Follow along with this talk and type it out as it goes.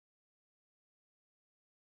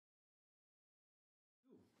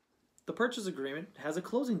The purchase agreement has a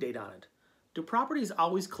closing date on it. Do properties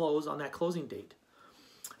always close on that closing date?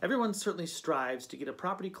 Everyone certainly strives to get a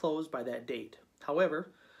property closed by that date.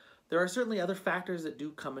 However, there are certainly other factors that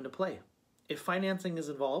do come into play. If financing is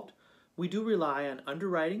involved, we do rely on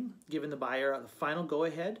underwriting, giving the buyer the final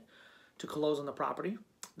go-ahead to close on the property.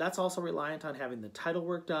 That's also reliant on having the title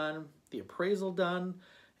work done, the appraisal done,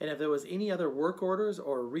 and if there was any other work orders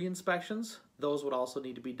or re-inspections, those would also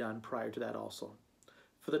need to be done prior to that also.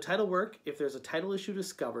 For the title work, if there's a title issue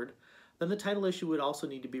discovered, then the title issue would also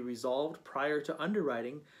need to be resolved prior to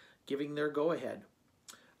underwriting giving their go-ahead.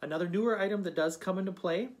 Another newer item that does come into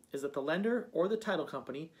play is that the lender or the title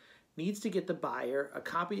company needs to get the buyer a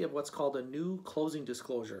copy of what's called a new closing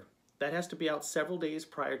disclosure. That has to be out several days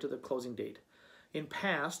prior to the closing date. In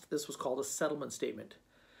past, this was called a settlement statement.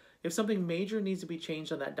 If something major needs to be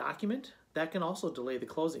changed on that document, that can also delay the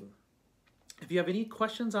closing. If you have any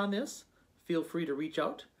questions on this, feel free to reach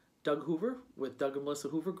out. Doug Hoover with Doug and Melissa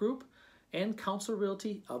Hoover Group and Council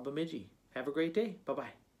Realty of Bemidji. Have a great day. Bye-bye.